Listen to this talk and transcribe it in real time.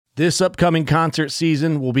This upcoming concert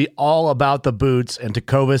season will be all about the boots, and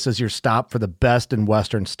Tecovas is your stop for the best in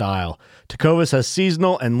Western style. Tecovas has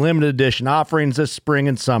seasonal and limited edition offerings this spring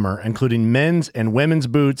and summer, including men's and women's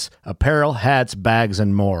boots, apparel, hats, bags,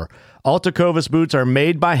 and more. All Tecovas boots are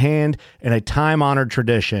made by hand in a time-honored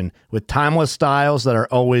tradition with timeless styles that are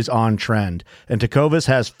always on trend. And Tecovas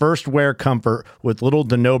has first wear comfort with little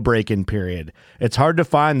to no break-in period. It's hard to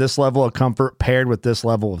find this level of comfort paired with this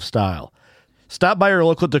level of style. Stop by your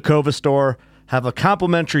local Tecovas store, have a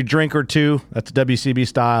complimentary drink or two, that's WCB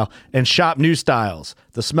style, and shop new styles.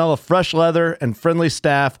 The smell of fresh leather and friendly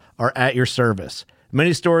staff are at your service.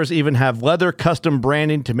 Many stores even have leather custom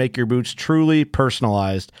branding to make your boots truly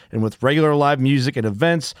personalized. And with regular live music and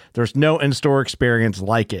events, there's no in-store experience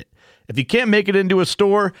like it. If you can't make it into a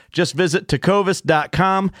store, just visit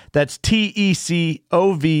tecovas.com. That's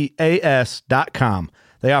TECOVAS.com.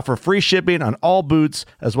 They offer free shipping on all boots,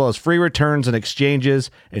 as well as free returns and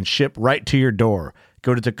exchanges, and ship right to your door.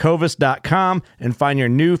 Go to tecovas.com and find your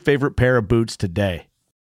new favorite pair of boots today.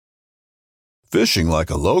 Fishing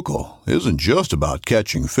like a local isn't just about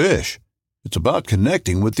catching fish. It's about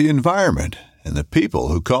connecting with the environment and the people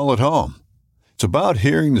who call it home. It's about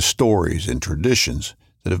hearing the stories and traditions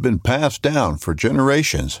that have been passed down for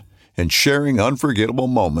generations and sharing unforgettable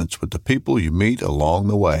moments with the people you meet along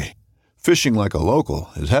the way. Fishing like a local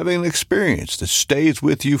is having an experience that stays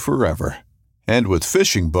with you forever. And with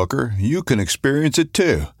Fishing Booker, you can experience it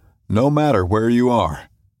too, no matter where you are.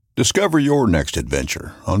 Discover your next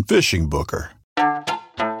adventure on Fishing Booker.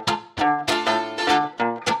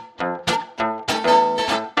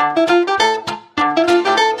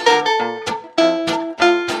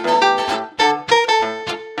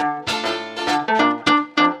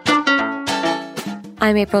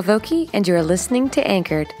 I'm April Vokey, and you are listening to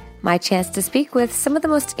Anchored, my chance to speak with some of the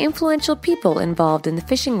most influential people involved in the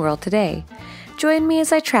fishing world today. Join me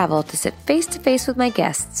as I travel to sit face-to-face with my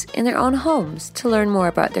guests in their own homes to learn more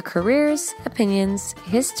about their careers, opinions,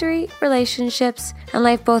 history, relationships, and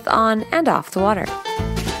life both on and off the water.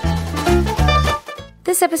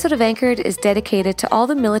 This episode of Anchored is dedicated to all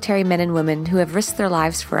the military men and women who have risked their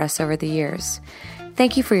lives for us over the years.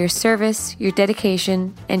 Thank you for your service, your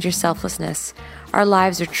dedication, and your selflessness. Our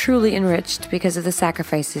lives are truly enriched because of the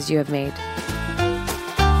sacrifices you have made.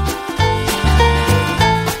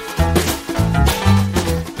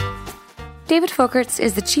 David Folkerts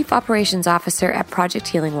is the Chief Operations Officer at Project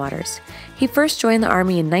Healing Waters. He first joined the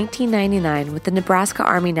Army in 1999 with the Nebraska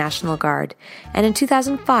Army National Guard, and in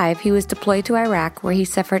 2005 he was deployed to Iraq, where he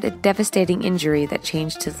suffered a devastating injury that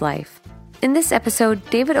changed his life. In this episode,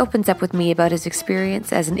 David opens up with me about his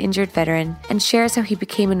experience as an injured veteran and shares how he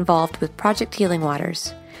became involved with Project Healing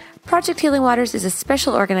Waters. Project Healing Waters is a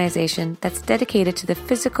special organization that's dedicated to the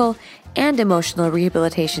physical and emotional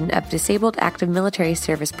rehabilitation of disabled active military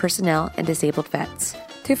service personnel and disabled vets.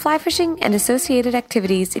 Through fly fishing and associated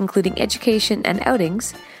activities, including education and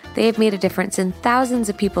outings, they have made a difference in thousands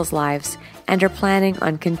of people's lives and are planning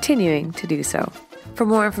on continuing to do so. For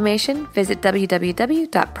more information, visit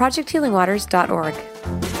www.projecthealingwaters.org.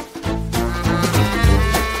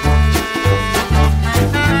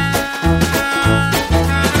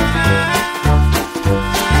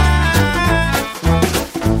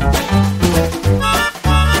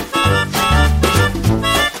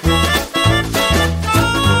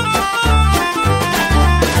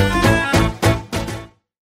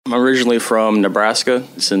 I'm originally from Nebraska.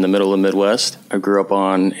 It's in the middle of the Midwest. I grew up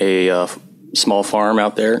on a small farm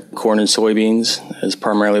out there. Corn and soybeans is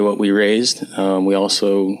primarily what we raised. We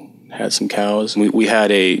also had some cows. We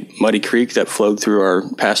had a muddy creek that flowed through our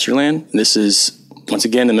pasture land. This is, once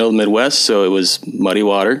again, in the middle of the Midwest, so it was muddy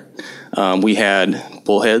water. We had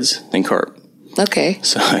bullheads and carp. Okay.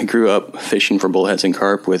 So I grew up fishing for bullheads and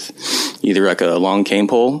carp with either like a long cane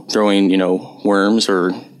pole, throwing, worms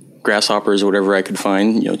or grasshoppers or whatever I could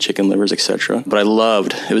find, chicken livers, etc. But I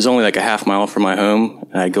loved, it was only like a half mile from my home.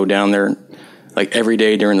 And I'd go down there like every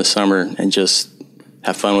day during the summer and just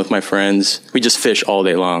have fun with my friends. We just fish all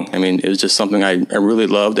day long. I mean, it was just something I really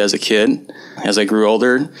loved as a kid. As I grew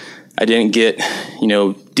older, I didn't get,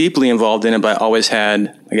 deeply involved in it, but I always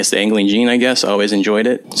had, the angling gene, I always enjoyed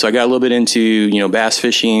it. So I got a little bit into, bass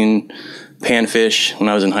fishing, panfish when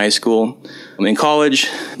I was in high school. In college,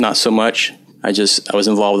 not so much. I was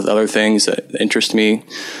involved with other things that interest me.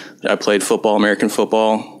 I played football, American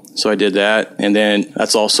football, so I did that. And then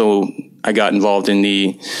that's also, I got involved in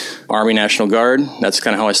the Army National Guard. That's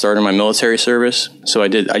kind of how I started my military service. So I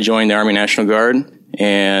joined the Army National Guard,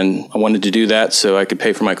 and I wanted to do that so I could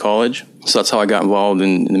pay for my college. So that's how I got involved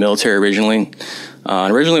in the military originally.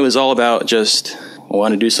 And originally it was all about just, I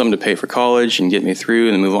want to do something to pay for college and get me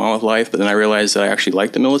through and move on with life. But then I realized that I actually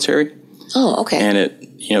liked the military. Oh, okay. And it,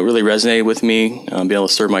 really resonated with me, being able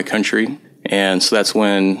to serve my country. And so that's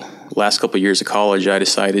when, last couple of years of college, I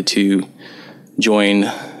decided to join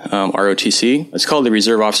ROTC. It's called the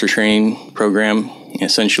Reserve Officer Training Program.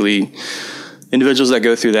 Essentially, individuals that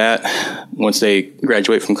go through that, once they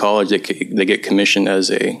graduate from college, they get commissioned as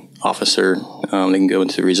a officer. They can go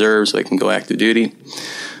into the reserves, they can go active duty.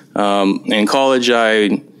 In college, I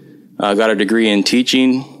got a degree in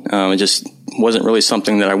teaching. It just wasn't really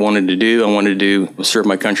something that I wanted to do. I wanted to serve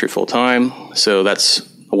my country full time. So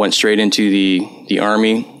I went straight into the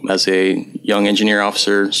Army as a young engineer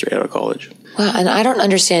officer straight out of college. Wow, and I don't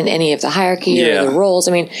understand any of the hierarchy or the roles.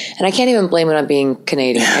 I mean, and I can't even blame it on being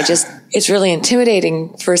Canadian. It's really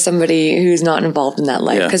intimidating for somebody who's not involved in that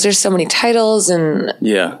life because there's so many titles and...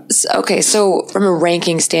 Yeah. Okay, so from a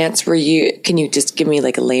ranking stance, can you just give me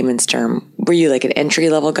like a layman's term? Were you like an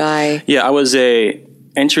entry-level guy? Yeah, I was a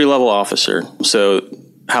entry-level officer. So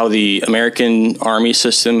how the American Army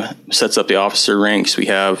system sets up the officer ranks, we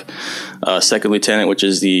have second lieutenant, which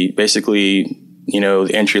is basically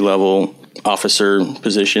the entry-level officer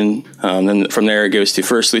position. Then from there, it goes to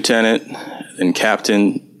first lieutenant, then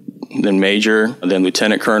captain, then major, then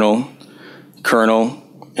lieutenant colonel,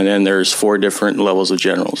 and then there's 4 different levels of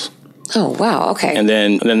generals. Oh, wow. Okay. And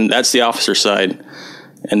then that's the officer side.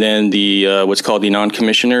 And then the what's called the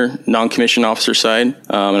non-commissioned officer side,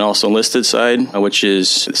 and also enlisted side, which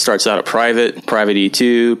starts out at private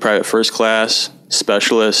E2, private first class,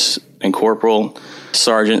 specialist, and corporal,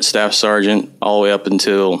 sergeant, staff sergeant, all the way up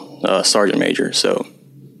until sergeant major. So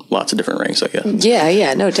lots of different ranks, I guess.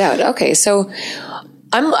 Yeah, no doubt. Okay, so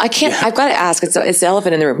I've got to ask. It's the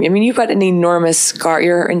elephant in the room. I mean, you've got an enormous scar.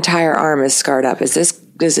 Your entire arm is scarred up. Does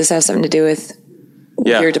this have something to do with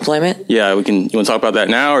your deployment? Yeah, you want to talk about that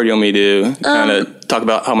now, or do you want me to kind of talk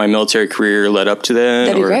about how my military career led up to that?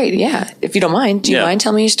 That'd be great, yeah. If you don't mind. Do you mind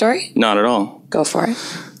telling me your story? Not at all. Go for it.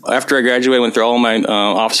 After I graduated, went through all my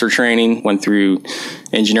officer training, went through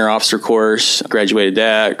engineer officer course, graduated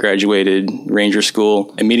Ranger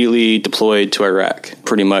School, immediately deployed to Iraq,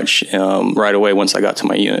 pretty much right away once I got to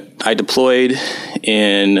my unit. I deployed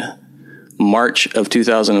in March of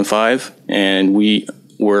 2005, and we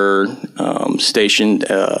were stationed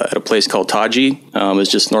at a place called Taji. It was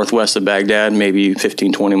just northwest of Baghdad, maybe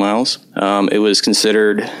 15, 20 miles. It was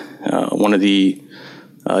considered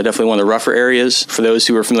definitely one of the rougher areas. For those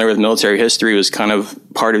who are familiar with military history, it was kind of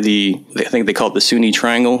part of I think they call it the Sunni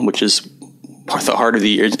Triangle, which is the heart of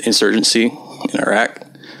the insurgency in Iraq.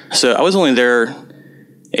 So I was only there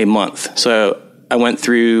a month. So I went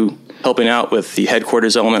through helping out with the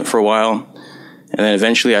headquarters element for a while. And then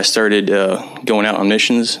eventually I started going out on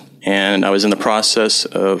missions. And I was in the process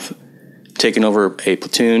of taking over a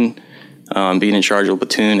platoon, being in charge of a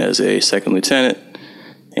platoon as a second lieutenant.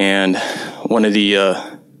 And one of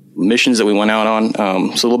the missions that we went out on,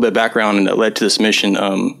 so a little bit of background that led to this mission.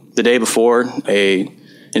 The day before,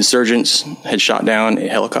 insurgents had shot down a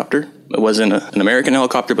helicopter. It wasn't an American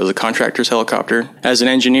helicopter, but it was a contractor's helicopter. As an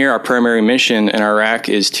engineer, our primary mission in Iraq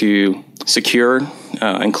is to secure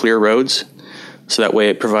and clear roads. So that way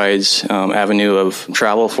it provides avenue of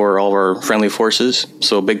travel for all of our friendly forces.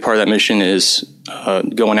 So a big part of that mission is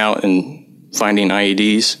going out and finding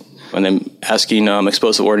IEDs and then asking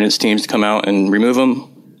explosive ordnance teams to come out and remove them,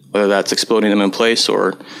 whether that's exploding them in place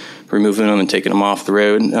or removing them and taking them off the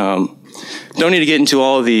road. Don't need to get into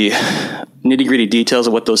all of the nitty-gritty details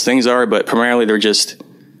of what those things are, but primarily they're just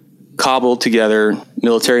cobbled together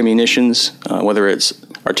military munitions, whether it's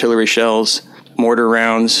artillery shells, mortar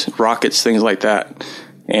rounds, rockets, things like that.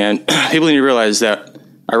 And people need to realize that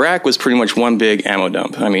Iraq was pretty much one big ammo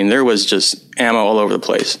dump. I mean, there was just ammo all over the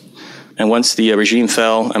place. And once the regime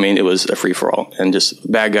fell, I mean, it was a free-for-all, and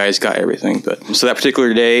just bad guys got everything. But so that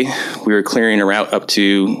particular day, we were clearing a route up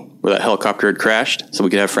to where that helicopter had crashed, so we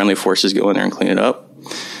could have friendly forces go in there and clean it up.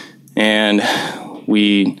 And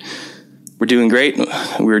we were doing great.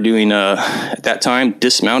 We were doing, at that time,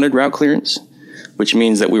 dismounted route clearance, which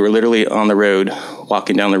means that we were literally on the road,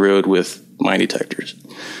 walking down the road with mine detectors.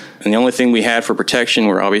 And the only thing we had for protection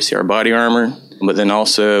were obviously our body armor, but then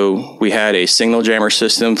also we had a signal jammer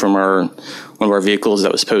system from one of our vehicles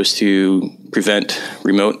that was supposed to prevent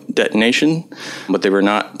remote detonation, but they were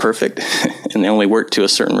not perfect and they only worked to a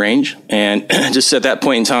certain range. And just at that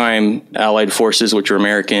point in time, Allied forces, which were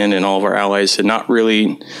American, and all of our allies had not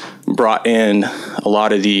really brought in a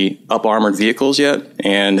lot of the up-armored vehicles yet.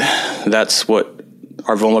 And that's what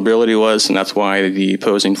our vulnerability was, and that's why the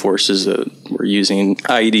opposing forces were using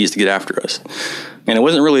IEDs to get after us. And it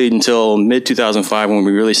wasn't really until mid-2005 when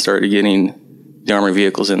we really started getting the armored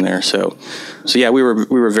vehicles in there. So yeah, we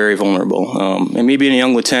were very vulnerable. And me being a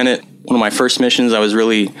young lieutenant, one of my first missions, I was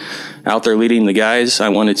really out there leading the guys. I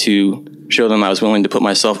wanted to show them I was willing to put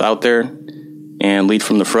myself out there and lead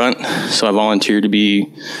from the front. So I volunteered to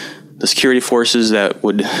be the security forces that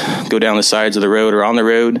would go down the sides of the road or on the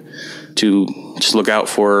road to just look out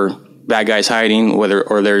for bad guys hiding,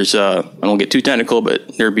 or there's, I won't get too technical,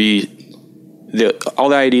 but there'd be all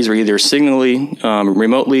the IEDs were either signally,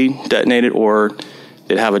 remotely detonated, or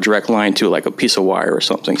they'd have a direct line to like a piece of wire or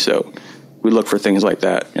something. So we'd look for things like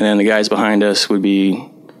that. And then the guys behind us would be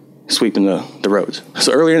sweeping the roads.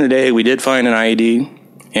 So earlier in the day, we did find an IED,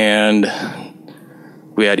 and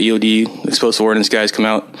we had EOD, explosive ordnance guys, come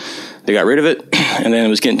out. They got rid of it. And then it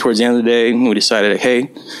was getting towards the end of the day, and we decided,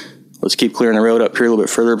 hey, let's keep clearing the road up here a little bit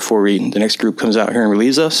further before the next group comes out here and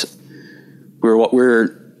relieves us. We're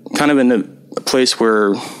kind of in a place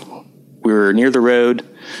where we were near the road,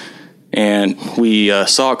 and we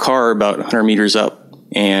saw a car about 100 meters up,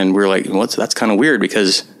 and we were like, that's kind of weird,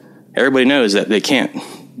 because everybody knows that they can't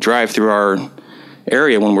drive through our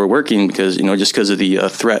area when we're working because, just because of the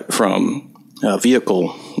threat from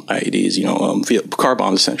vehicle IEDs, car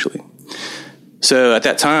bombs, essentially. So at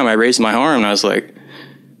that time, I raised my arm, and I was like,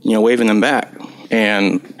 waving them back.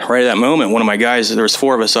 And right at that moment, one of my guys, there was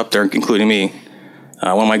 4 of us up there, including me,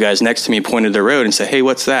 one of my guys next to me pointed the road and said, hey,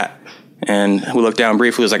 what's that? And we looked down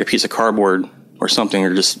briefly. It was like a piece of cardboard or something,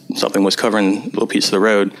 or just something was covering a little piece of the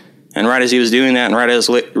road. And right as he was doing that, and right as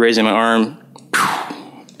I was raising my arm,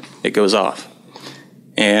 it goes off.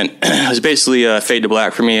 And it was basically a fade to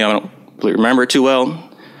black for me. I don't really remember it too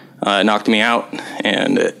well. It knocked me out.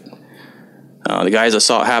 And the guys that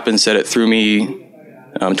saw it happen said it threw me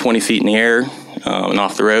 20 feet in the air and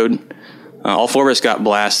off the road. All 4 of us got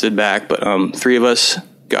blasted back, but 3 of us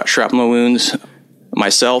got shrapnel wounds.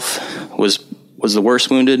 Myself was the worst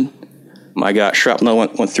wounded. I got shrapnel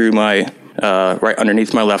went through my right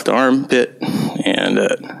underneath my left armpit and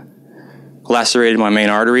lacerated my main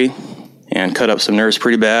artery and cut up some nerves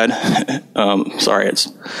pretty bad. Sorry,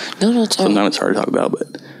 it's sometimes it's hard to talk about, but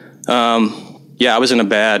yeah, I was in a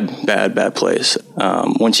bad place.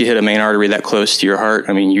 Once you hit a main artery that close to your heart,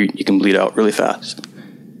 I mean, you can bleed out really fast.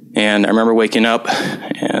 And I remember waking up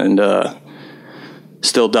and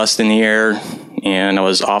still dust in the air, and I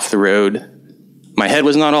was off the road. My head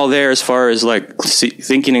was not all there as far as like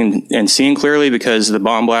thinking and seeing clearly, because the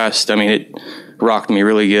bomb blast, I mean, it rocked me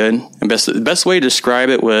really good. And the best way to describe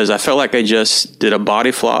it was I felt like I just did a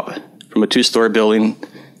body flop from a 2-story building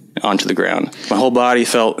onto the ground. My whole body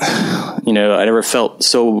felt, I never felt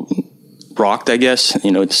so rocked, I guess,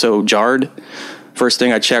 it's so jarred. First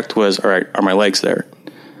thing I checked was, all right, are my legs there?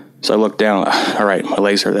 So I looked down, all right, my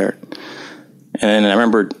legs are there. And I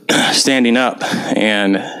remember standing up,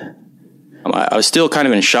 and I was still kind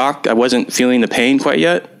of in shock. I wasn't feeling the pain quite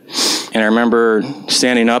yet. And I remember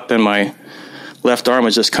standing up, and my left arm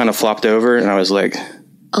was just kind of flopped over, and I was like,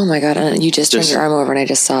 oh my God. And you just turned your arm over, and I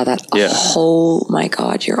just saw that. Yeah. Oh my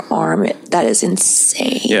God, your arm. That is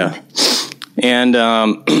insane. Yeah. And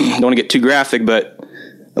don't want to get too graphic, but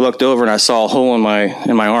I looked over and I saw a hole in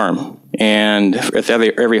my arm. And with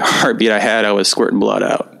every heartbeat I had, I was squirting blood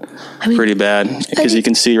out. Pretty bad. Because you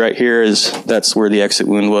can see right here that's where the exit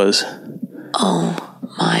wound was. Oh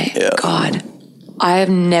my God. I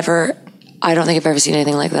don't think I've ever seen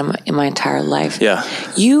anything like that in my entire life. Yeah.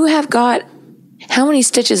 You have got how many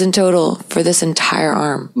stitches in total for this entire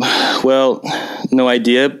arm? Well, no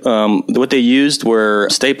idea. What they used were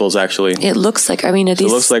staples, actually. It looks like, are these it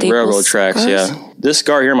looks like railroad tracks, yeah. This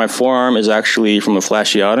scar here on my forearm is actually from a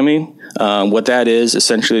fasciotomy. What that is,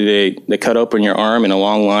 essentially, they cut open your arm in a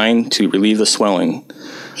long line to relieve the swelling.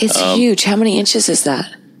 It's huge. How many inches is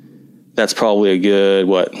that? That's probably a good,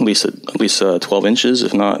 at least 12 inches,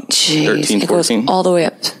 if not 13, 14. It goes all the way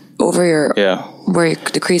up over your, where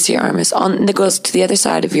the crease of your arm is. It goes to the other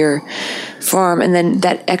side of your forearm, and then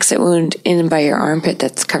that exit wound in by your armpit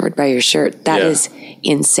that's covered by your shirt. That is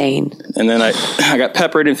insane. And then I got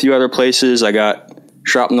peppered in a few other places. I got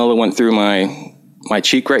shrapnel that went through my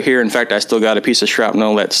cheek right here. In fact, I still got a piece of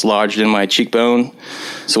shrapnel that's lodged in my cheekbone.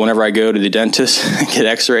 So whenever I go to the dentist and get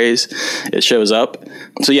x-rays, it shows up.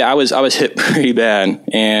 So yeah, I was hit pretty bad.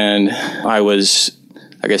 And I was,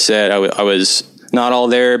 like I said, I was not all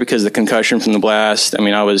there because of the concussion from the blast.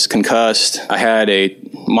 I was concussed. I had a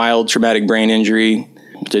mild traumatic brain injury,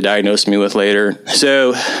 which they diagnosed me with later.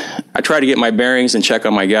 So I tried to get my bearings and check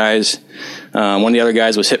on my guys. One of the other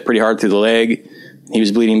guys was hit pretty hard through the leg. He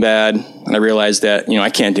was bleeding bad, and I realized that, I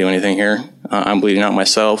can't do anything here. I'm bleeding out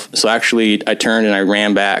myself. So actually, I turned and I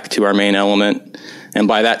ran back to our main element. And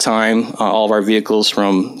by that time, all of our vehicles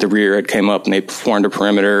from the rear had came up, and they formed a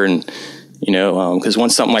perimeter, and because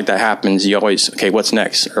once something like that happens, you always, okay, what's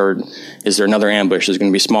next? Or is there another ambush? There's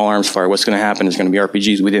going to be small arms fire. What's going to happen? There's going to be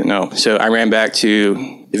RPGs. We didn't know. So I ran back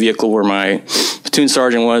to the vehicle where my platoon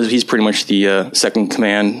sergeant was. He's pretty much the second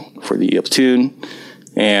command for the platoon.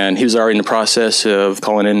 And he was already in the process of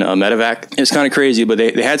calling in a medevac. It's kind of crazy, but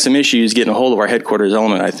they had some issues getting a hold of our headquarters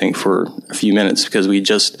element, I think, for a few minutes, because we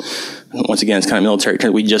just, once again, it's kind of military,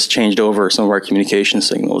 we just changed over some of our communication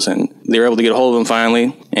signals, and they were able to get a hold of them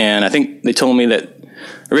finally. And I think they told me that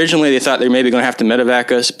originally they thought they were maybe going to have to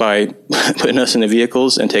medevac us by putting us in the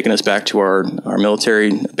vehicles and taking us back to our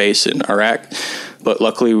military base in Iraq. But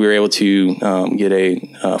luckily we were able to get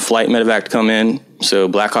a flight medevac to come in. So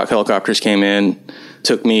Black Hawk helicopters came in,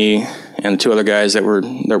 took me and the two other guys that were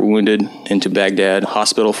wounded into Baghdad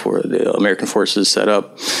Hospital for the American forces set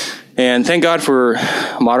up. And thank God for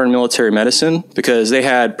modern military medicine, because they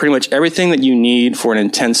had pretty much everything that you need for an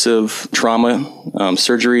intensive trauma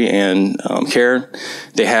surgery and care.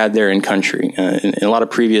 They had there in country. In a lot of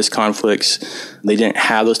previous conflicts, they didn't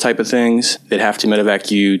have those type of things. They'd have to medevac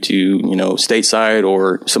you to, stateside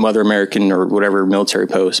or some other American or whatever military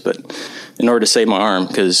post. But in order to save my arm,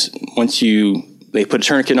 because they put a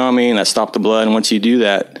tourniquet on me and that stopped the blood. And once you do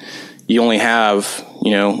that, you only have,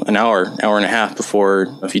 an hour and a half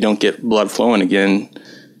before, if you don't get blood flowing again,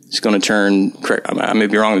 it's going to turn, I may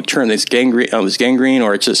be wrong, it's gangrene,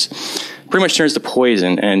 or it just pretty much turns to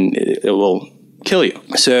poison, and it will kill you.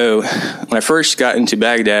 So when I first got into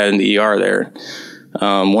Baghdad in the ER there,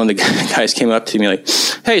 one of the guys came up to me like,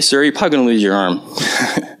 "Hey, sir, you're probably going to lose your arm."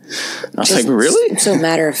 I was like, "Really?" So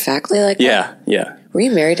matter-of-factly like that? Yeah. Were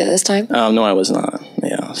you married at this time? No, I was not.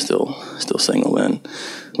 Yeah, still single then,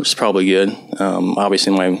 which is probably good.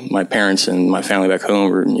 Obviously, my parents and my family back home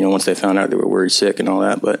were, once they found out, they were worried sick and all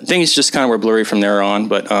that. But things just kind of were blurry from there on.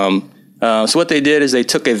 But so what they did is they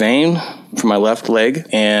took a vein from my left leg,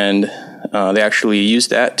 and they actually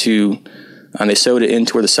used that and they sewed it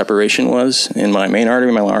into where the separation was in my main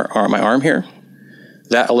artery, my arm here.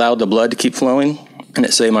 That allowed the blood to keep flowing, and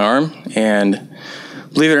it saved my arm. And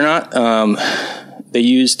believe it or not,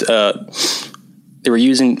 they were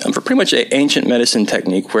using for pretty much an ancient medicine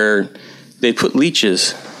technique where they put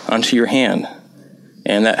leeches onto your hand,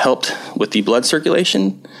 and that helped with the blood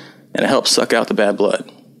circulation, and it helped suck out the bad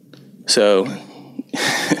blood. So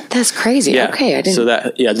that's crazy. Yeah. Okay, I didn't.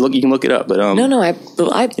 So you can look it up. But no, I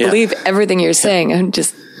believe everything you're saying. I'm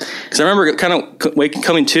just because I remember kind of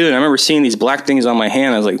coming to, and I remember seeing these black things on my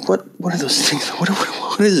hand. I was like, "What are those things?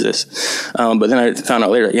 What is this?" But then I found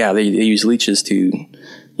out later, they use leeches to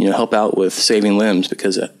help out with saving limbs,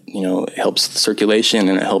 because it helps the circulation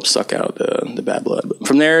and it helps suck out the bad blood. But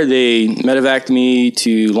from there, they medevaced me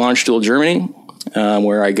to Landstuhl, Germany,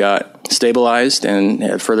 where I got stabilized and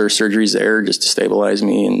had further surgeries there just to stabilize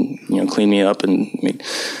me and clean me up, and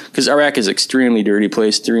because Iraq is an extremely dirty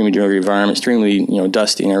place, extremely dirty environment, extremely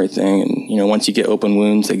dusty and everything. And once you get open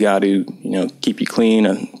wounds, they got to keep you clean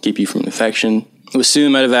and keep you from infection. I was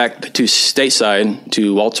soon medevaced to stateside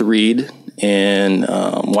to Walter Reed in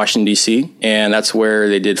Washington, D.C., and that's where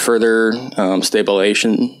they did further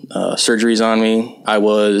stabilization surgeries on me. I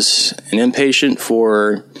was an inpatient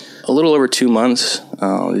for a little over 2 months.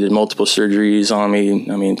 They did multiple surgeries on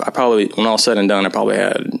me. I mean, when all said and done, I probably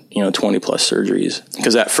had 20 plus surgeries,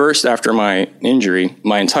 because at first, after my injury,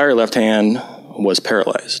 my entire left hand was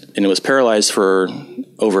paralyzed, and it was paralyzed for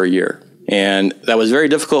over a year. And that was very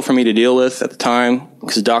difficult for me to deal with at the time,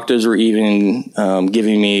 because doctors were even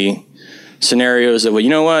giving me scenarios of,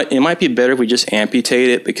 it might be better if we just amputate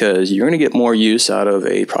it, because you're going to get more use out of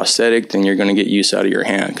a prosthetic than you're going to get use out of your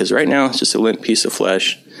hand. Because right now it's just a limp piece of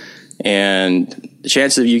flesh, and the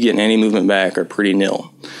chances of you getting any movement back are pretty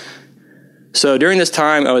nil. So during this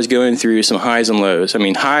time, I was going through some highs and lows. I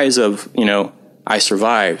mean, highs of, I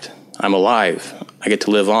survived. I'm alive. I get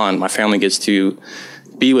to live on. My family gets to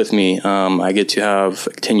be with me. I get to have a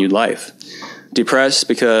continued life. Depressed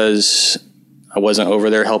because I wasn't over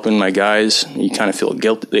there helping my guys. You kind of feel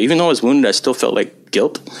guilt. Even though I was wounded, I still felt like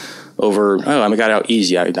guilt over, I got out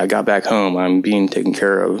easy. I got back home. I'm being taken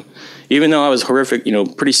care of. Even though I was horrific,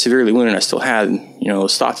 pretty severely wounded, I still had,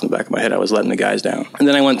 those thoughts in the back of my head. I was letting the guys down. And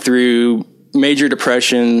then I went through major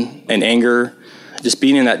depression and anger, just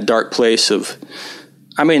being in that dark place of,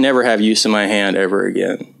 I may never have use of my hand ever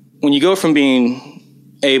again. When you go from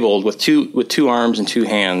being abled with two arms and two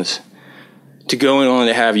hands to going only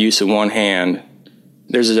to have use of one hand,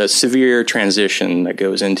 there's a severe transition that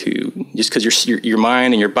goes into, just because your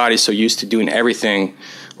mind and your body's so used to doing everything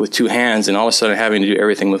with two hands, and all of a sudden having to do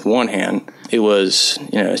everything with one hand. It was,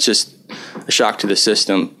 it's just a shock to the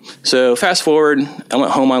system. So fast forward, I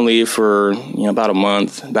went home on leave for about a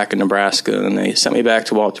month back in Nebraska, and they sent me back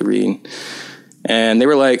to Walter Reed. And they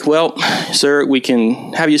were like, well, sir, we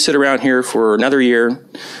can have you sit around here for another year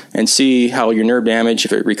and see how your nerve damage,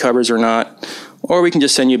 if it recovers or not, or we can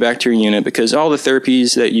just send you back to your unit, because all the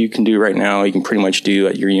therapies that you can do right now, you can pretty much do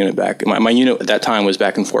at your unit back. My unit at that time was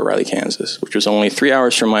back in Fort Riley, Kansas, which was only 3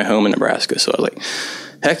 hours from my home in Nebraska. So I was like,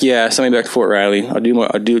 heck yeah, send me back to Fort Riley. I'll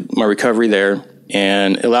do my recovery there.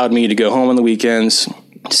 And it allowed me to go home on the weekends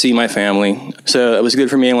to see my family. So it was good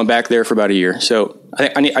for me. I went back there for about a year. So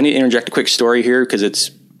I need to interject a quick story here because it's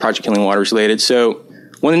Project Healing Waters related. So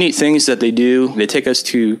one of the neat things that they do, they take us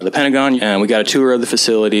to the Pentagon, and we got a tour of the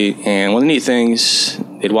facility. And one of the neat things,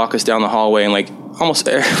 they'd walk us down the hallway, and like almost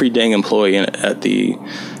every dang employee at the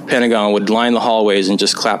Pentagon would line the hallways and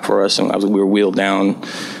just clap for us. And we were wheeled down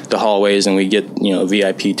the hallways, and we get a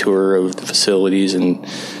VIP tour of the facilities, and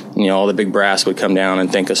all the big brass would come down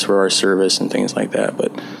and thank us for our service and things like that.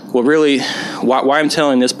 But what really, why I'm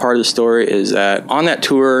telling this part of the story is that on that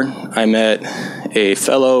tour, I met a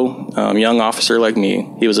fellow young officer like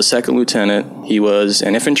me. He was a second lieutenant. He was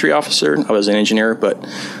an infantry officer. I was an engineer, but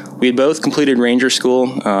we had both completed Ranger School.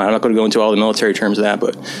 I'm not going to go into all the military terms of that,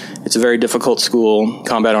 but it's a very difficult school.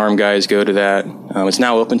 Combat armed guys go to that. It's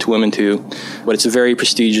now open to women too, but it's a very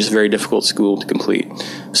prestigious, very difficult school to complete.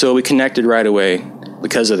 So we connected right away.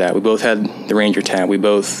 Because of that, we both had the Ranger tab. We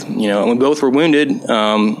both, and we both were wounded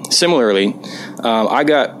similarly. I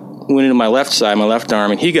got wounded in my left side, my left arm,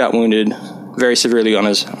 and he got wounded very severely on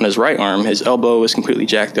his right arm. His elbow was completely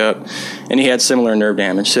jacked up, and he had similar nerve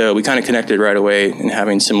damage. So we kind of connected right away in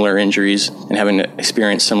having similar injuries and having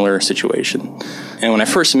experienced similar situation. And when I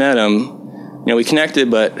first met him, we connected,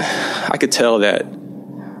 but I could tell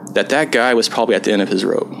that guy was probably at the end of his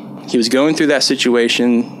rope. He was going through that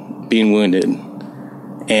situation, being wounded.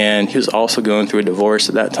 And he was also going through a divorce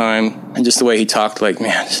at that time. And just the way he talked, like,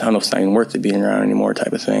 man, I don't know if it's not even worth it being around anymore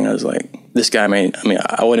type of thing. I was like, this guy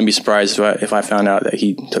I wouldn't be surprised if I found out that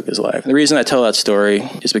he took his life. The reason I tell that story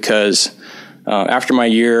is because after my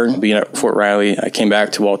year being at Fort Riley, I came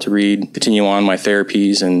back to Walter Reed, continue on my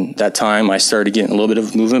therapies. And that time I started getting a little bit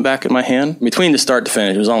of movement back in my hand. Between the start to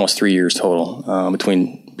finish, it was almost 3 years total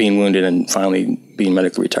between being wounded and finally being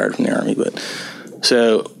medically retired from the Army. But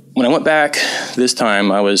so when I went back this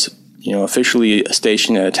time, I was, officially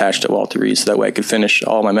stationed and attached to Walter Reed, so that way I could finish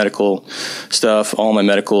all my medical stuff, all my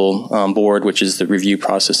medical board, which is the review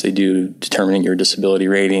process they do determining your disability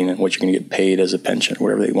rating and what you're going to get paid as a pension or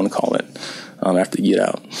whatever they want to call it after you get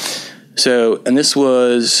out. So, and this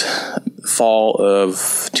was fall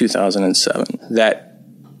of 2007. That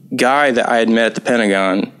guy that I had met at the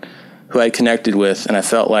Pentagon, who I had connected with, and I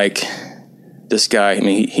felt like this guy,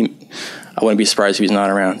 I wouldn't be surprised if he's not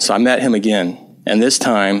around. So I met him again. And this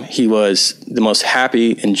time, he was the most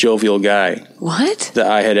happy and jovial guy. What? That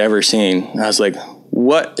I had ever seen. And I was like,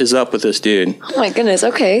 what is up with this dude? Oh, my goodness.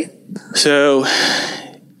 Okay. So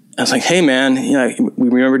I was like, hey, man. We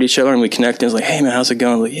remembered each other and we connected. I was like, hey, man, how's it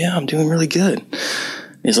going? I was like, yeah, I'm doing really good.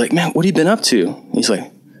 And he's like, man, what have you been up to? And he's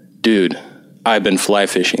like, dude, I've been fly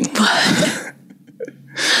fishing. What?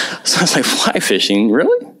 So I was like, fly fishing?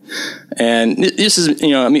 Really? And this is,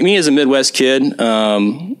 me as a Midwest kid,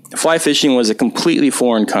 fly fishing was a completely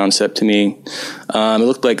foreign concept to me. It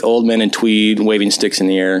looked like old men in tweed waving sticks in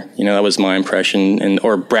the air. That was my impression,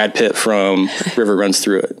 or Brad Pitt from River Runs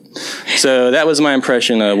Through It. So that was my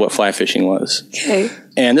impression of what fly fishing was. Okay.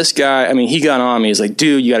 And this guy, he got on me. He's like,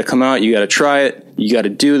 dude, you got to come out. You got to try it. You got to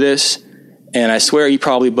do this. And I swear he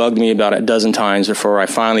probably bugged me about a dozen times before I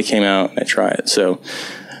finally came out and I tried it. So,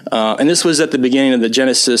 and this was at the beginning of the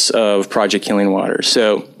genesis of Project Healing Waters.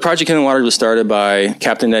 So Project Healing Waters was started by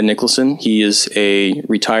Captain Ned Nicholson. He is a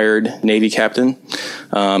retired Navy captain.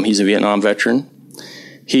 He's a Vietnam veteran.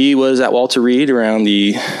 He was at Walter Reed around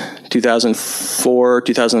the 2004,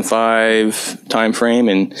 2005 time frame,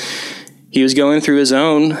 and he was going through his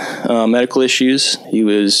own medical issues. He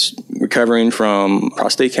was recovering from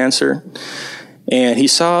prostate cancer. And he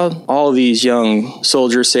saw all of these young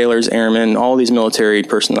soldiers, sailors, airmen, all these military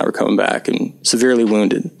personnel that were coming back and severely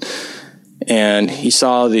wounded. And he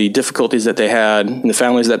saw the difficulties that they had and the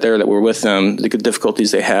families that were with them, the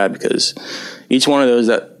difficulties they had, because each one of those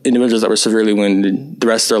individuals that were severely wounded, the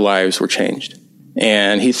rest of their lives were changed.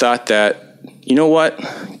 And he thought that, you know what,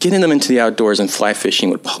 getting them into the outdoors and fly fishing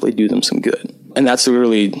would probably do them some good. And that's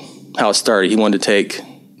really how it started. He wanted to take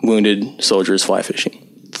wounded soldiers fly fishing.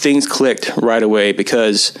 Things clicked right away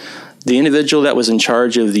because the individual that was in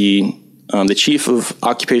charge of the chief of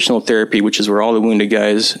occupational therapy, which is where all the wounded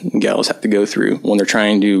guys and gals have to go through when they're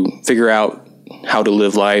trying to figure out how to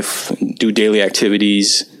live life, do daily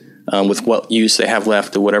activities, with what use they have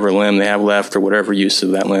left, or whatever limb they have left, or whatever use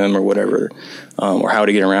of that limb, or whatever, or how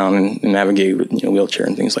to get around and navigate with wheelchair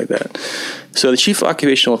and things like that. So the chief of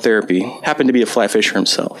occupational therapy happened to be a fly fisher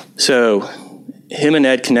himself. So him and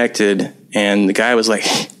Ed connected, and the guy was like,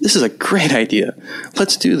 this is a great idea.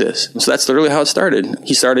 Let's do this. So that's literally how it started.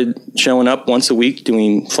 He started showing up once a week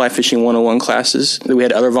doing fly fishing 101 classes. We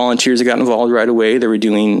had other volunteers that got involved right away. They were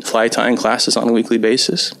doing fly tying classes on a weekly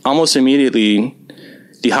basis. Almost immediately,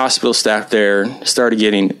 the hospital staff there started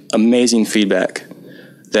getting amazing feedback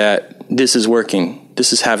that this is working.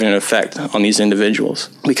 This is having an effect on these individuals.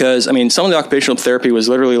 Because, I mean, some of the occupational therapy was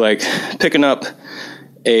literally like picking up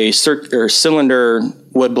a cylinder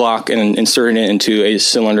wood block and inserting it into a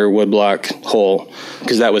cylinder wood block hole,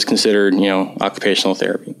 because that was considered, occupational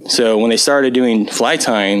therapy. So when they started doing fly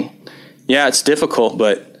tying, yeah, it's difficult,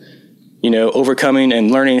 but overcoming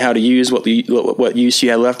and learning how to use what use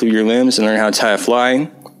you had left of your limbs and learning how to tie a fly,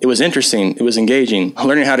 it was interesting. It was engaging.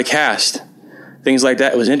 Learning how to cast, things like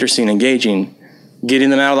that, it was interesting, engaging.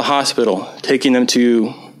 Getting them out of the hospital, taking them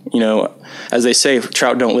to, as they say,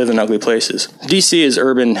 trout don't live in ugly places. DC is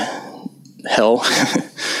urban hell.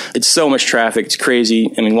 It's so much traffic. It's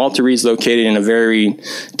crazy. I mean, Walter Reed's located in a very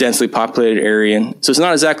densely populated area. So it's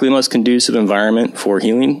not exactly the most conducive environment for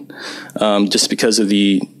healing, just because of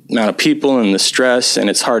the amount of people and the stress, and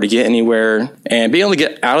it's hard to get anywhere. And being able to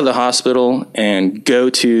get out of the hospital and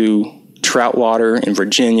go to trout water in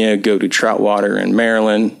Virginia, go to trout water in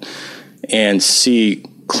Maryland, and see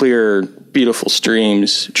clear, beautiful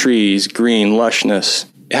streams, trees, green, lushness,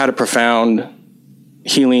 it had a profound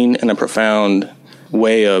healing and a profound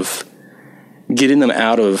way of getting them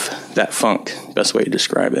out of that funk, best way to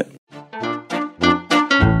describe it.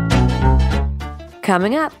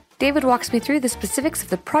 Coming up, David walks me through the specifics of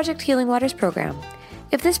the Project Healing Waters program.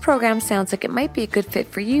 If this program sounds like it might be a good fit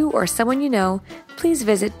for you or someone you know, please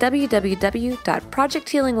visit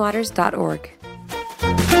www.projecthealingwaters.org.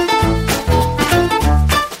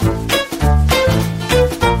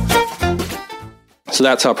 So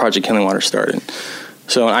that's how Project Healing Waters started.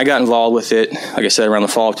 So I got involved with it, like I said, around the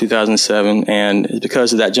fall of 2007, and it's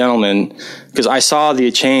because of that gentleman, because I saw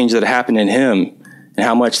the change that happened in him and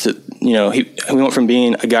how much that, he went from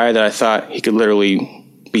being a guy that I thought he could literally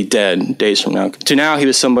be dead days from now to now he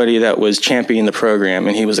was somebody that was championing the program,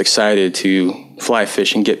 and he was excited to fly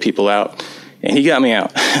fish and get people out, and he got me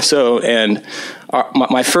out. So, and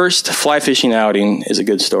my first fly fishing outing is a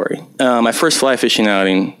good story. My first fly fishing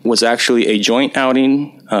outing was actually a joint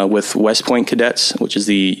outing with West Point Cadets, which is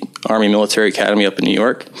the Army Military Academy up in New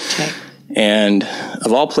York. Okay. And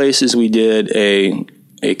of all places, we did a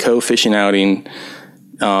co-fishing outing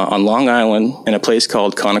on Long Island in a place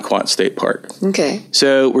called Connequot State Park. Okay.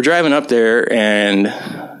 So we're driving up there, and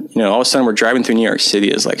all of a sudden we're driving through New York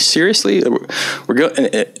City. It's like, seriously, we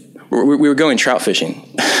were going trout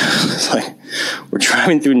fishing. It's like, we're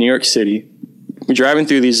driving through New York City. We're driving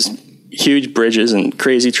through these huge bridges and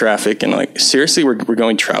crazy traffic, and like, seriously, we're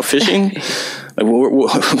going trout fishing? Like,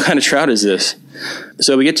 what kind of trout is this?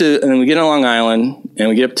 So we get on Long Island, and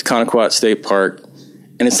we get up to Connequot State Park,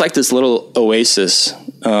 and it's like this little oasis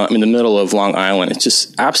in the middle of Long Island. It's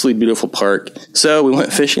just absolutely beautiful park. So we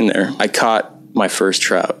went fishing there. I caught my first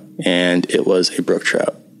trout, and it was a brook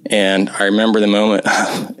trout. And I remember the moment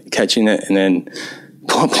catching it and then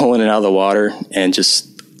pulling it out of the water and just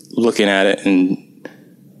looking at it and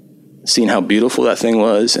seeing how beautiful that thing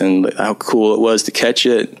was and how cool it was to catch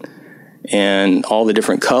it. And all the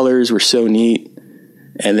different colors were so neat.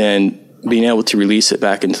 And then being able to release it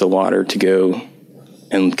back into the water to go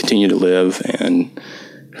and continue to live and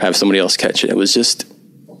have somebody else catch it. It was just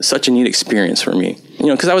such a neat experience for me.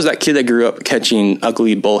 Because I was that kid that grew up catching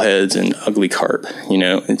ugly bullheads and ugly carp,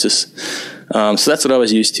 It's just, so that's what I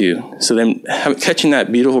was used to. So then catching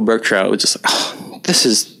that beautiful brook trout was just like, oh, this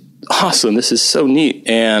is awesome. This is so neat.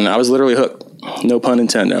 And I was literally hooked. No pun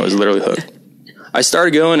intended. I was literally hooked. I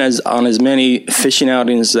started going on as many fishing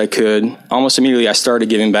outings as I could. Almost immediately, I started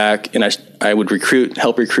giving back, and I would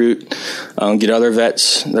help recruit, get other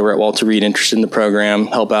vets that were at Walter Reed interested in the program,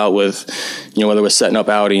 help out with, whether it was setting up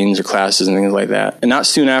outings or classes and things like that. And not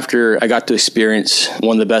soon after, I got to experience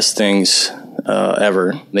one of the best things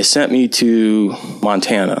ever. They sent me to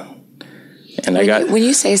Montana. And when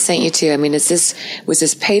you say sent you to, I mean, was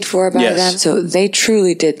this paid for by them? So they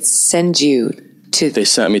truly did send you. They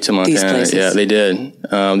sent me to Montana. Yeah, they did.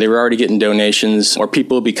 They were already getting donations, or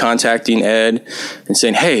people would be contacting Ed and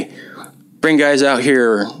saying, hey, bring guys out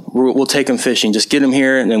here. we'll take them fishing. Just get them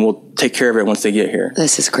here, and then we'll take care of it once they get here.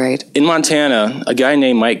 This is great. In Montana, a guy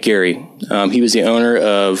named Mike Gary, he was the owner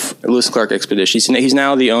of Lewis and Clark Expeditions. He's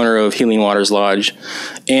now the owner of Healing Waters Lodge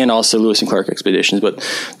and also Lewis and Clark Expeditions. But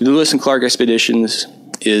the Lewis and Clark Expeditions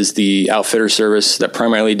is the outfitter service that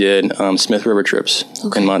primarily did Smith River trips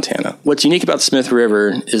in Montana. What's unique about the Smith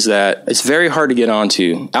River is that it's very hard to get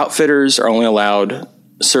onto. Outfitters are only allowed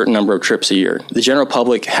a certain number of trips a year. The general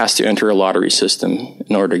public has to enter a lottery system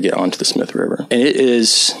in order to get onto the Smith River. And it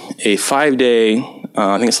is a 5-day,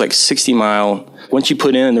 I think it's like 60-mile. Once you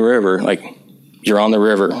put in the river, like you're on the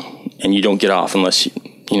river and you don't get off unless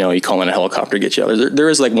you call in a helicopter to get you out. There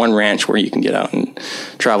is like one ranch where you can get out and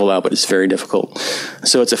travel out, but it's very difficult.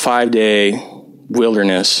 So it's a 5-day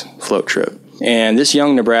wilderness float trip. And this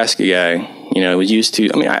young Nebraska guy, was used to,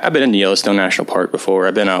 I've been into Yellowstone National Park before.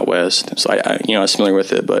 I've been out west. So I was familiar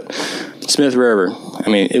with it, but Smith River,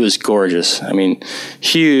 it was gorgeous.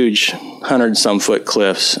 Huge 100-some foot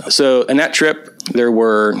cliffs. So in that trip, there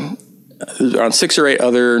were around 6 or 8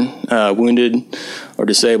 other wounded or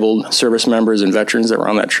disabled service members and veterans that were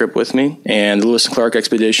on that trip with me. And the Lewis and Clark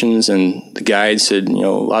Expeditions and the guides said, a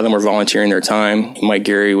lot of them were volunteering their time. Mike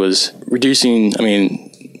Gary was reducing,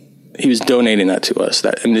 he was donating that to us.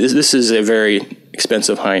 This is a very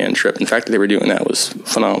expensive high-end trip. In fact, that they were doing that was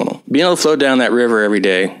phenomenal. Being able to float down that river every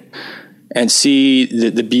day and see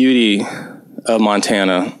the beauty of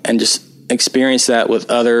Montana and just experience that with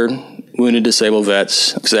other wounded, disabled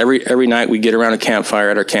vets. Because every night we get around a campfire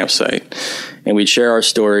at our campsite and we'd share our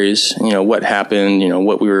stories, what happened,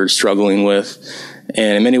 what we were struggling with.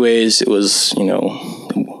 And in many ways it was,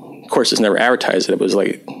 of course it's never advertised. It was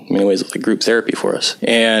like, in many ways, like group therapy for us.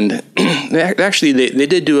 And they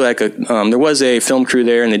did do like there was a film crew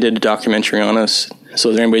there and they did a documentary on us.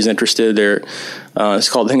 So if anybody's interested, it's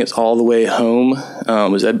called, I think it's All the Way Home.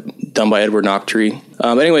 It was done by Edward Nocturne.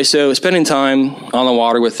 But anyway, so spending time on the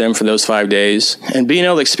water with them for those 5 days and being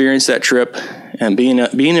able to experience that trip and being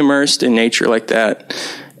immersed in nature like that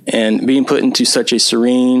and being put into such a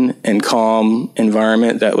serene and calm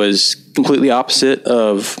environment that was completely opposite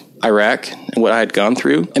of Iraq and what I had gone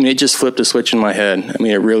through. It just flipped a switch in my head.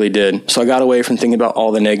 It really did. So I got away from thinking about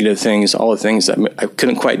all the negative things, all the things that I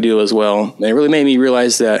couldn't quite do as well. And it really made me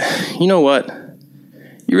realize that, you know what?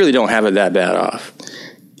 You really don't have it that bad off.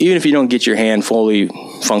 Even if you don't get your hand fully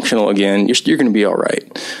functional again, you're going to be all right.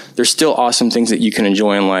 There's still awesome things that you can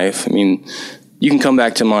enjoy in life. You can come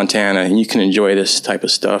back to Montana and you can enjoy this type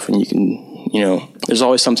of stuff and you can, there's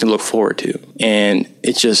always something to look forward to. And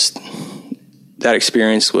it's just, that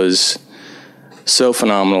experience was so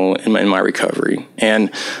phenomenal in my recovery. And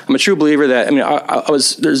I'm a true believer that, I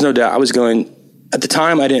was, there's no doubt I was going, at the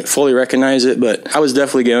time I didn't fully recognize it, but I was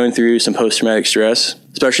definitely going through some post-traumatic stress,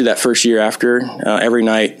 especially that first year after. Every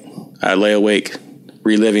night I lay awake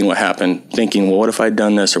reliving what happened, thinking, well, what if I'd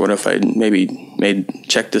done this? Or what if I maybe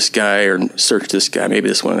check this guy or search this guy? Maybe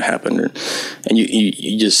this wouldn't have happened. And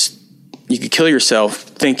you could kill yourself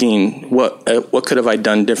thinking, what could have I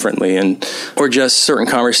done differently? Or just certain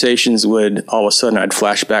conversations would, all of a sudden, I'd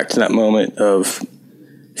flash back to that moment of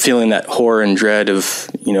feeling that horror and dread of,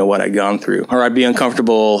 what I'd gone through. Or I'd be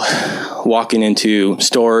uncomfortable walking into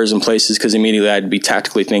stores and places because immediately I'd be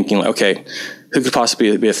tactically thinking, like, okay, who could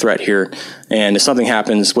possibly be a threat here? And if something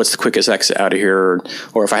happens, what's the quickest exit out of here?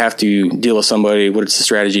 Or if I have to deal with somebody, what is the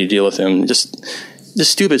strategy to deal with them? Just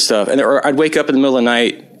stupid stuff. Or I'd wake up in the middle of the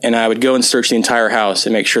night and I would go and search the entire house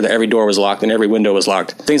and make sure that every door was locked and every window was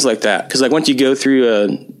locked. Things like that. Because once you go through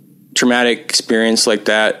a traumatic experience like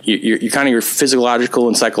that, your physiological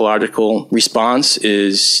and psychological response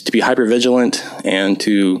is to be hypervigilant and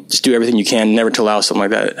to just do everything you can never to allow something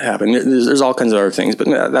like that to happen. There's all kinds of other things, but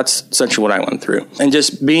that's essentially what I went through. And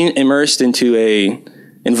just being immersed into a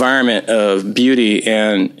environment of beauty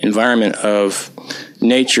and environment of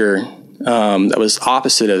nature that was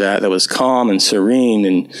opposite of that was calm and serene,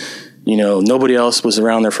 and nobody else was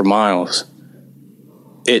around there for miles.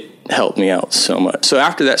 It helped me out so much. So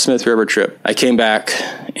after that Smith River trip, I came back,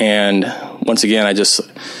 and once again,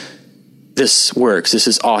 this works. This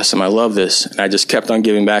is awesome. I love this. And I just kept on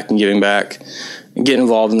giving back and getting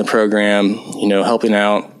involved in the program, helping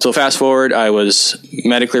out. So fast forward, I was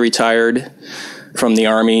medically retired from the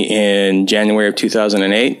Army in January of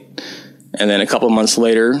 2008. And then a couple of months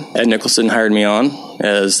later, Ed Nicholson hired me on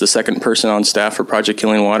as the second person on staff for Project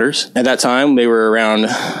Healing Waters. At that time, they were around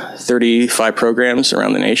 35 programs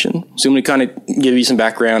around the nation. So I'm going to kind of give you some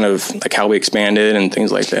background of like how we expanded and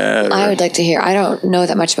things like that. I would like to hear. I don't know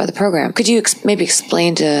that much about the program. Could you maybe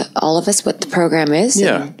explain to all of us what the program is?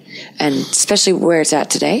 Yeah. and especially where it's at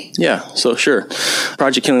today? Yeah, so sure.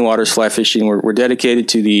 Project Healing Waters Fly Fishing, we're dedicated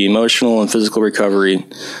to the emotional and physical recovery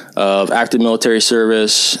of active military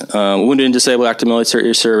service, wounded and disabled active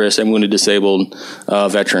military service, and wounded disabled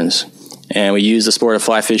veterans. And we use the sport of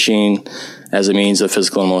fly fishing as a means of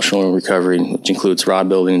physical and emotional recovery, which includes rod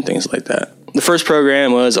building and things like that. The first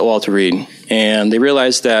program was at Walter Reed, and they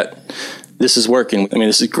realized that this is working. I mean,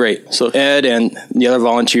 this is great. So Ed and the other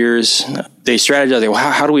volunteers, they strategized, well,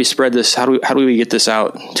 how do we spread this? How do we get this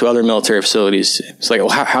out to other military facilities? It's like, well,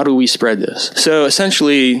 how do we spread this? So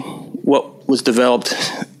essentially, what was developed,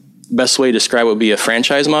 best way to describe it would be a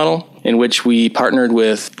franchise model in which we partnered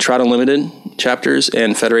with Trout Unlimited chapters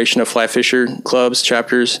and Federation of Fly Fisher clubs,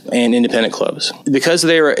 chapters, and independent clubs. Because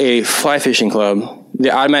they were a fly fishing club, they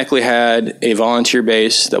automatically had a volunteer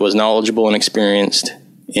base that was knowledgeable and experienced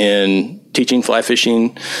in teaching fly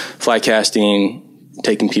fishing, fly casting,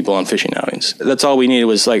 taking people on fishing outings. That's all we needed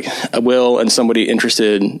was like a will and somebody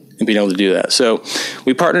interested in being able to do that. So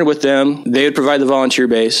we partnered with them. They would provide the volunteer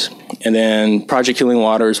base, and then Project Healing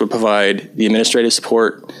Waters would provide the administrative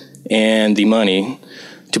support and the money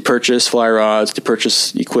to purchase fly rods, to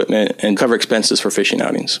purchase equipment, and cover expenses for fishing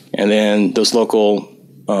outings. And then those local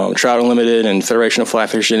Trout Unlimited and Federation of Fly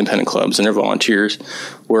Fishing independent clubs and their volunteers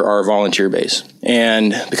were our volunteer base.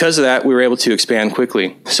 And because of that, we were able to expand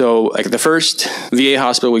quickly. So like the first VA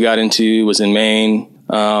hospital we got into was in Maine,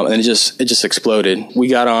 and it just exploded. We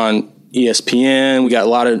got on ESPN, we got a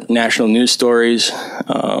lot of national news stories,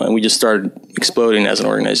 and we just started exploding as an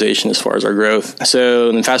organization as far as our growth.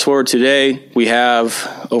 So then fast forward to today, we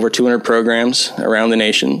have over 200 programs around the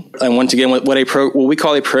nation. And once again, what we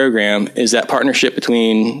call a program is that partnership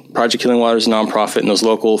between Project Healing Waters nonprofit and those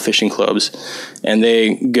local fishing clubs. And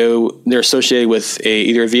they're associated with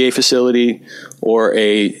either a VA facility or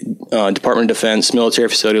a Department of Defense military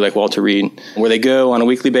facility like Walter Reed, where they go on a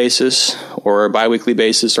weekly basis or a bi-weekly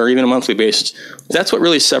basis or even a monthly basis. That's what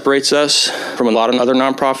really separates us from a lot of other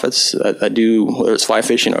nonprofits that do, whether it's fly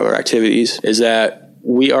fishing or other activities, is that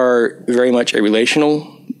we are very much a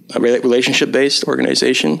relationship-based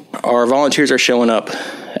organization. Our volunteers are showing up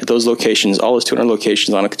at those locations, all those 200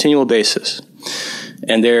 locations, on a continual basis.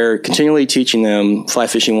 And they're continually teaching them fly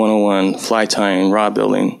fishing 101, fly tying, rod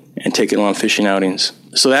building, and taking them on fishing outings.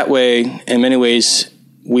 So that way, in many ways,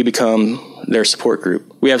 we become their support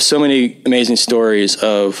group. We have so many amazing stories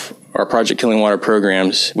of our Project Healing Water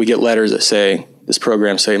programs. We get letters that say, this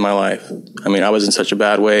program saved my life. I mean, I was in such a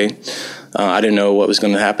bad way. I didn't know what was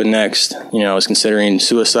going to happen next. I was considering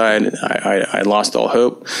suicide. I lost all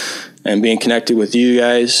hope. And being connected with you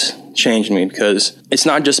guys changed me, because it's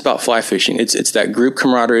not just about fly fishing. It's that group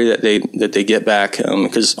camaraderie that they get back.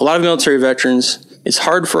 Because a lot of military veterans, it's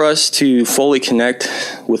hard for us to fully connect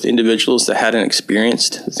with individuals that hadn't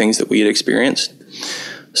experienced the things that we had experienced.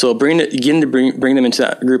 So bring them into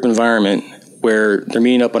that group environment where they're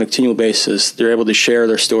meeting up on a continual basis. They're able to share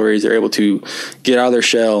their stories. They're able to get out of their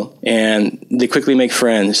shell, and they quickly make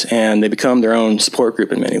friends, and they become their own support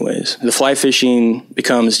group in many ways. The fly fishing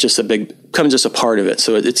becomes just a part of it.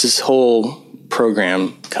 So it's this whole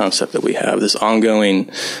program concept that we have, this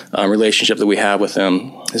ongoing relationship that we have with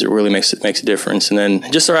them, is it really makes a difference. And then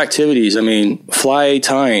just our activities. I mean, fly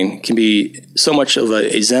tying can be so much of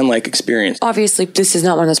a Zen-like experience. Obviously, this is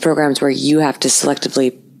not one of those programs where you have to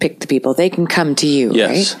selectively pick the people. They can come to you,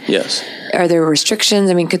 yes, right? Yes. Are there restrictions?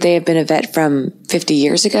 I mean, could they have been a vet from 50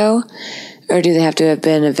 years ago? Or do they have to have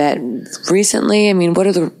been a vet recently? I mean, what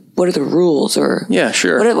are the rules? Or yeah,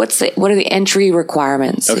 sure. What are the entry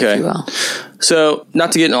requirements, okay, if you will? So,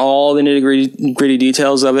 not to get into all the nitty-gritty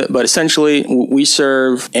details of it, but essentially, we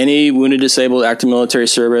serve any wounded, disabled, active military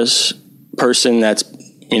service person that's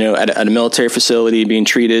at a military facility being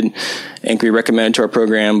treated and can be recommended to our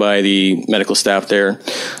program by the medical staff there.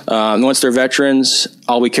 Once they're veterans,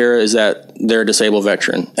 all we care is that they're a disabled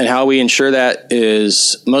veteran. And how we ensure that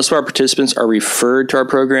is most of our participants are referred to our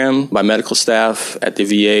program by medical staff at the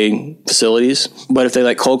VA facilities. But if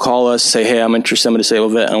they cold call us, say, hey, I'm interested, I'm a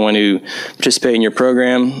disabled vet, I want to participate in your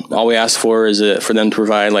program, all we ask for is for them to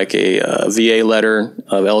provide a VA letter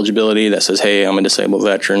of eligibility that says, hey, I'm a disabled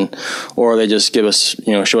veteran, or they just give us,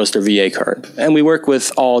 show us their VA card. And we work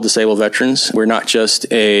with all disabled veterans. We're not just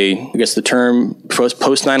the term post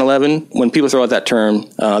 9/11, when people throw out that term,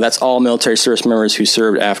 that's all military service members who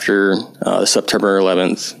served after the September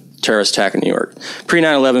 11th terrorist attack in New York.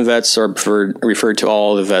 Pre-9/11 vets are referred to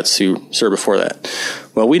all the vets who served before that.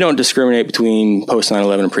 Well, we don't discriminate between post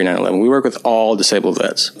 9/11 and pre-9/11. We work with all disabled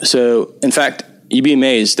vets. So, in fact, you'd be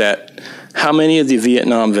amazed at how many of the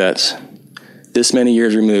Vietnam vets, this many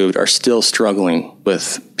years removed, are still struggling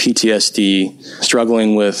with PTSD,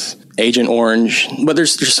 struggling with Agent Orange. But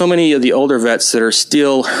there's so many of the older vets that are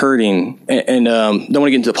still hurting, and don't want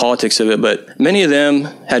to get into the politics of it, but many of them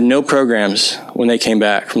had no programs when they came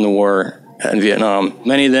back from the war in Vietnam.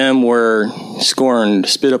 Many of them were scorned,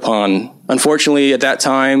 spit upon. Unfortunately, at that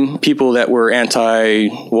time, people that were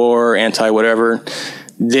anti-war, anti-whatever,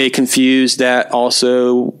 they confused that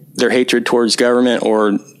also their hatred towards government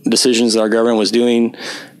or decisions that our government was doing,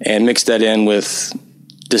 and mixed that in with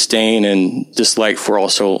disdain and dislike for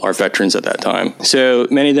also our veterans at that time. So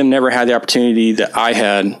many of them never had the opportunity that I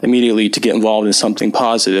had immediately to get involved in something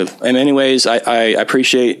positive. In many ways, I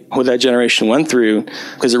appreciate what that generation went through,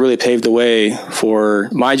 because it really paved the way for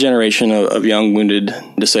my generation of young, wounded,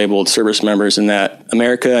 disabled service members, in that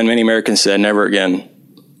America and many Americans said, never again.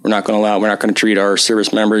 We're not going to treat our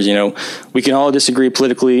service members, we can all disagree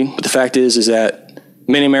politically, but the fact is that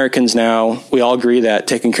many Americans now, we all agree that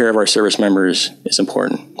taking care of our service members is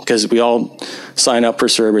important, because we all sign up for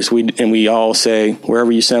service, and we all say,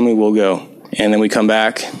 wherever you send me, we'll go. And then we come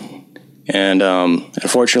back, and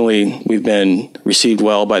unfortunately, we've been received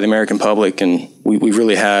well by the American public, and we've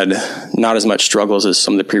really had not as much struggles as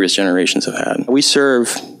some of the previous generations have had. We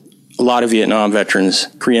serve a lot of Vietnam veterans,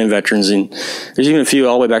 Korean veterans, and there's even a few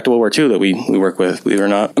all the way back to World War II that we work with, believe it or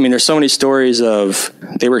not. I mean, there's so many stories of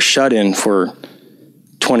they were shut in for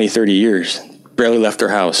 20, 30 years, barely left their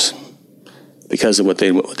house because of what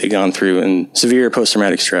they'd gone through, and severe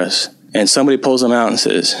post-traumatic stress. And somebody pulls them out and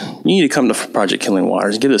says, you need to come to Project Healing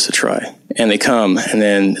Waters, give this a try. And they come, and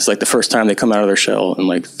then it's like the first time they come out of their shell in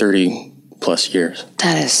like 30 plus years.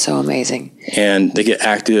 That is so amazing. And they get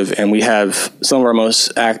active, and we have some of our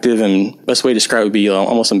most active, and best way to describe it would be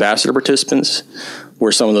almost ambassador participants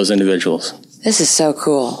were some of those individuals. This is so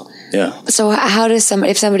cool. Yeah. So how does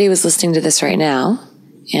if somebody was listening to this right now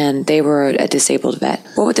and they were a disabled vet,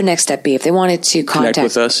 what would their next step be if they wanted to contact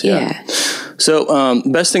with us? Yeah. So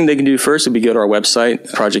best thing they can do first would be go to our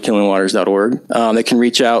website, projecthealingwaters.org. They can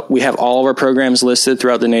reach out. We have all of our programs listed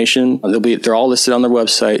throughout the nation. They're all listed on their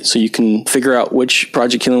website, so you can figure out which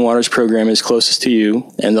Project Healing Waters program is closest to you,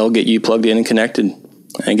 and they'll get you plugged in and connected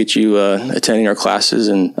and get you attending our classes.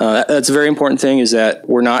 And that's a very important thing, is that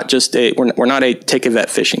we're not a take a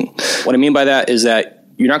vet fishing. What I mean by that is that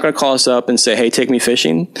you're not going to call us up and say, hey, take me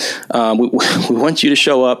fishing. We want you to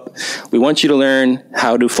show up. We want you to learn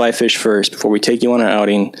how to fly fish first before we take you on an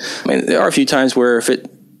outing. I mean, there are a few times where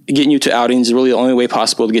getting you to outings is really the only way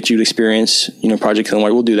possible to get you to experience, Project Healing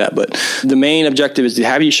Waters. We'll do that. But the main objective is to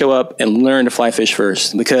have you show up and learn to fly fish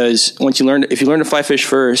first. Because if you learn to fly fish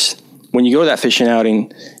first, when you go to that fishing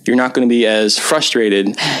outing, you're not going to be as frustrated.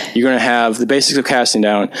 You're going to have the basics of casting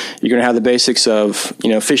down. You're going to have the basics of,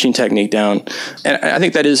 fishing technique down. And I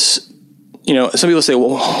think that is, some people say,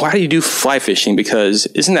 well, why do you do fly fishing? Because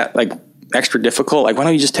isn't that like extra difficult? Like, why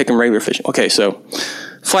don't you just take them regular fishing? Okay, so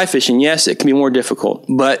fly fishing, yes, it can be more difficult.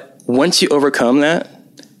 But once you overcome that,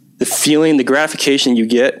 the gratification you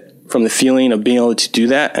get from the feeling of being able to do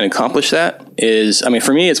that and accomplish that is,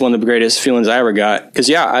 for me, it's one of the greatest feelings I ever got. Because,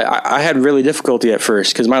 I had really difficulty at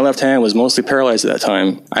first because my left hand was mostly paralyzed at that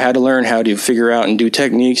time. I had to learn how to figure out and do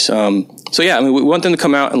techniques. We want them to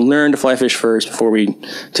come out and learn to fly fish first before we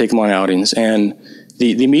take them on outings. And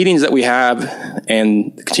the meetings that we have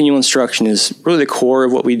and the continual instruction is really the core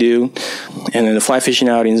of what we do. And then the fly fishing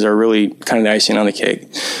outings are really kind of the icing on the cake.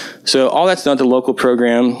 So all that's done at the local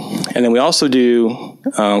program. And then we also do,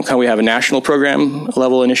 we have a national program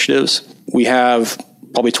level initiatives. We have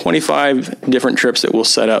probably 25 different trips that we'll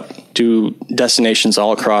set up to destinations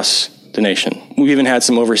all across the nation. We've even had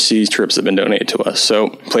some overseas trips that have been donated to us. So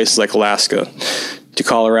places like Alaska, to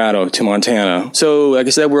Colorado, to Montana. So, like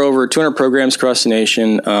I said, we're over 200 programs across the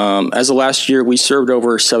nation. As of last year, we served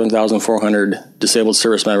over 7,400 disabled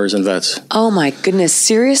service members and vets. Oh my goodness,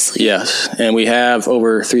 seriously? Yes, and we have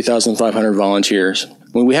over 3,500 volunteers.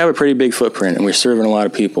 We have a pretty big footprint, and we're serving a lot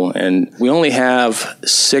of people, and we only have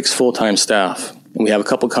 6 full-time staff. And we have a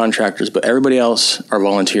couple contractors, but everybody else are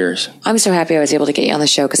volunteers. I'm so happy I was able to get you on the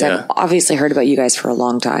show because I've obviously heard about you guys for a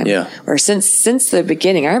long time. Yeah. Or since the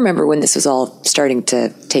beginning. I remember when this was all starting to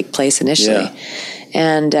take place initially. Yeah.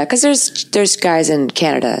 And because there's guys in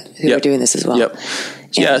Canada who are doing this as well. Yep.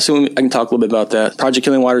 So I can talk a little bit about that. Project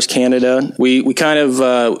Healing Waters Canada. We kind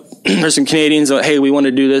of there's some Canadians that, hey, we want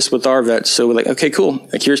to do this with our vets. So we're like, okay, cool.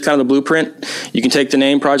 Like, here's kind of the blueprint. You can take the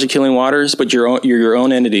name Project Healing Waters, but you're your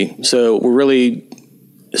own entity. So we're really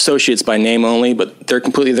associates by name only, but they're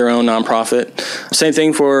completely their own nonprofit. Same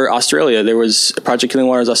thing for Australia. There was a Project Healing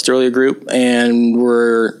Waters Australia group, and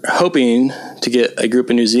we're hoping to get a group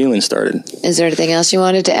in New Zealand started. Is there anything else you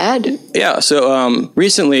wanted to add? Yeah, so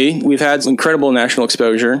recently we've had incredible national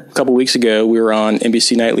exposure. A couple weeks ago, we were on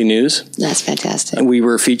NBC Nightly News. That's fantastic. And we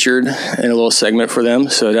were featured in a little segment for them,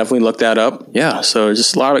 so definitely look that up. Yeah, so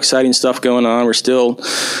just a lot of exciting stuff going on. We're still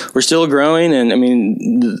growing, and I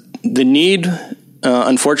mean the need,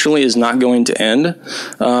 unfortunately, is not going to end.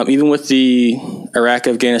 Even with the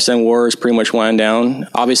Iraq-Afghanistan war is pretty much wound down.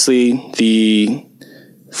 Obviously, the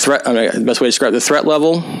threat, the best way to describe the threat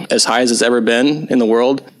level, as high as it's ever been in the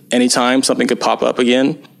world. Anytime something could pop up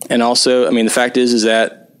again. And also, the fact is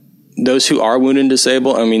that those who are wounded and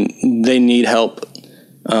disabled, they need help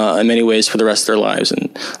in many ways for the rest of their lives.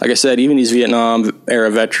 And like I said, even these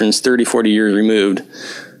Vietnam-era veterans, 30, 40 years removed,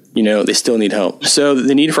 they still need help. So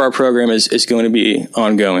the need for our program is going to be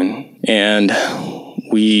ongoing. And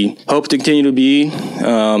we hope to continue to be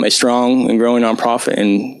a strong and growing nonprofit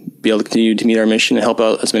and be able to continue to meet our mission and help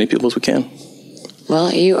out as many people as we can.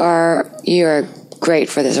 Well, you are great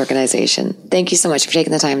for this organization. Thank you so much for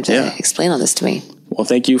taking the time to explain all this to me. Well,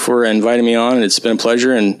 thank you for inviting me on, and it's been a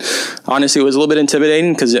pleasure. And honestly, it was a little bit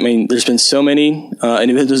intimidating because, there's been so many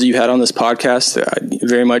individuals that you've had on this podcast that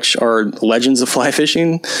very much are legends of fly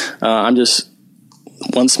fishing. I'm just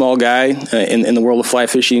one small guy in the world of fly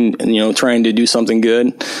fishing, and, trying to do something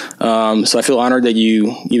good. So I feel honored that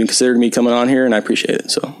you even considered me coming on here, and I appreciate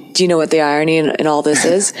it. So, do you know what the irony in all this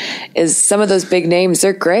is? Is some of those big names,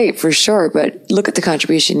 they're great for sure, but look at the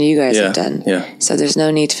contribution you guys have done. Yeah. So there's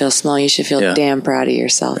no need to feel small. You should feel damn proud of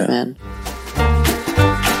yourself, man.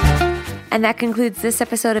 And that concludes this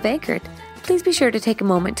episode of Anchored. Please be sure to take a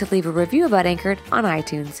moment to leave a review about Anchored on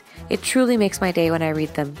iTunes. It truly makes my day when I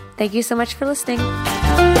read them. Thank you so much for listening.